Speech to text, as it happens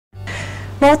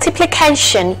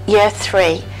Multiplication, Year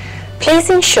 3. Please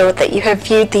ensure that you have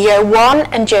viewed the Year 1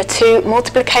 and Year 2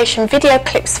 multiplication video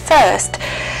clips first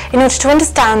in order to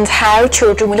understand how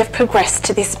children will have progressed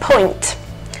to this point.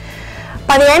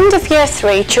 By the end of Year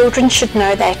 3, children should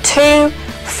know their 2,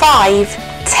 5,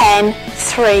 10,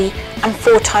 3 and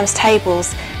 4 times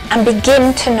tables and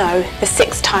begin to know the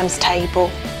 6 times table.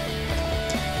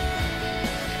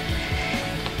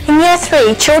 In Year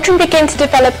 3, children begin to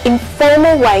develop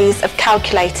informal ways of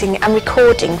calculating and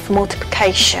recording for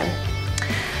multiplication.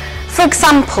 For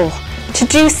example, to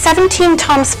do 17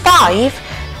 times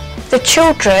 5, the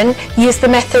children use the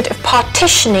method of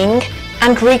partitioning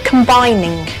and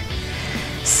recombining.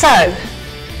 So,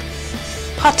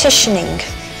 partitioning.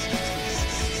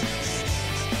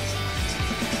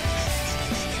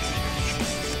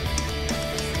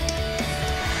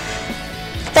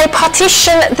 They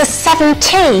partition the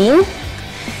 17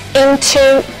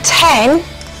 into 10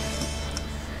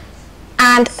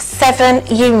 and 7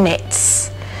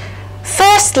 units.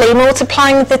 Firstly,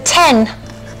 multiplying the 10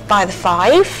 by the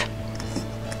 5,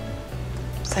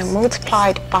 so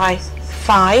multiplied by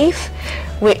 5,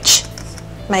 which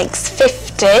makes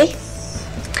 50,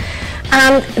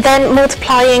 and then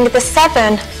multiplying the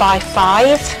 7 by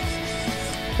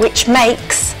 5, which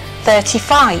makes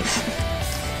 35.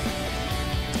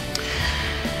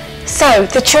 So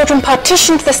the children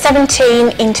partitioned the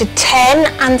 17 into 10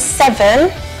 and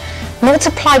 7,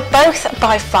 multiplied both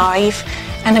by 5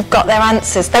 and have got their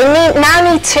answers. They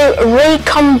now need to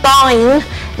recombine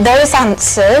those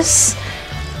answers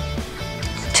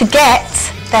to get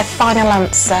their final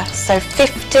answer. So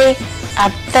 50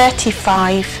 add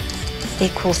 35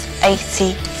 equals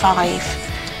 85.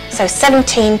 So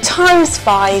 17 times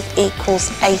 5 equals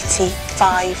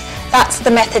 85. That's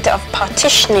the method of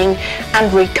partitioning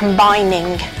and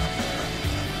recombining.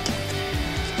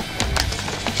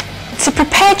 To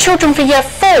prepare children for Year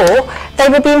 4, they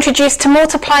will be introduced to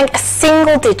multiplying a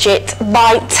single digit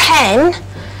by 10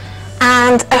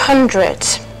 and 100.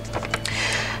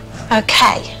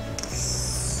 Okay.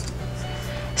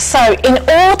 So in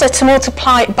order to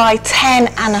multiply by 10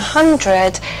 and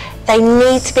 100, they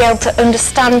need to be able to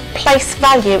understand place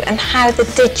value and how the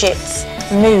digits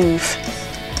move.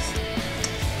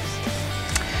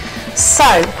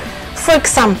 So, for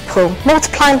example,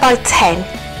 multiplying by 10,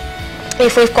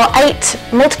 if we've got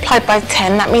 8 multiplied by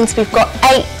 10, that means we've got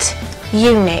 8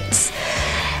 units.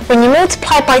 When you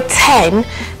multiply by 10,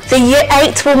 the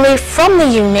 8 will move from the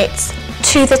units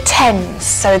to the tens.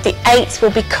 So the 8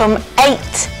 will become 8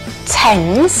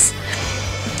 tens,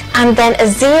 and then a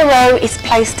 0 is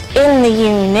placed in the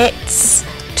units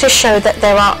to show that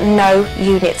there are no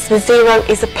units. The 0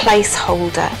 is a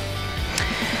placeholder.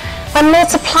 When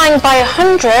multiplying by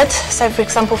 100, so for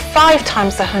example 5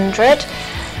 times 100,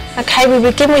 okay, we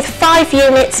begin with 5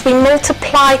 units, we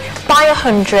multiply by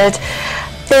 100,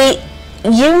 the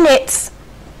units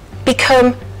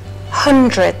become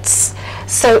hundreds.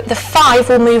 So the 5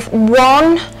 will move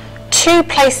 2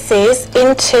 places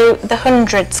into the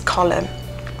hundreds column.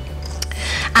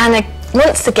 And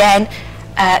once again,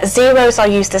 zeros are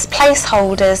used as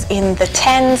placeholders in the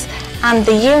tens and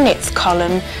the units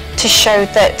column to show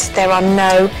that there are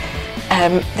no,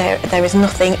 there is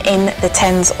nothing in the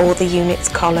tens or the units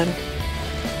column.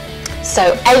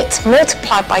 So 8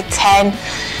 multiplied by 10,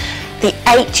 the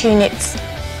 8 units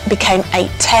became 8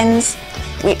 tens,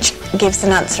 which gives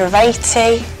an answer of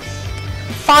 80.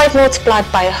 5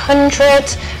 multiplied by 100,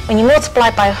 when you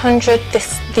multiply by 100,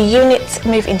 the units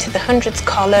move into the hundreds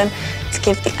column to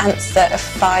give the answer of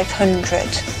 500.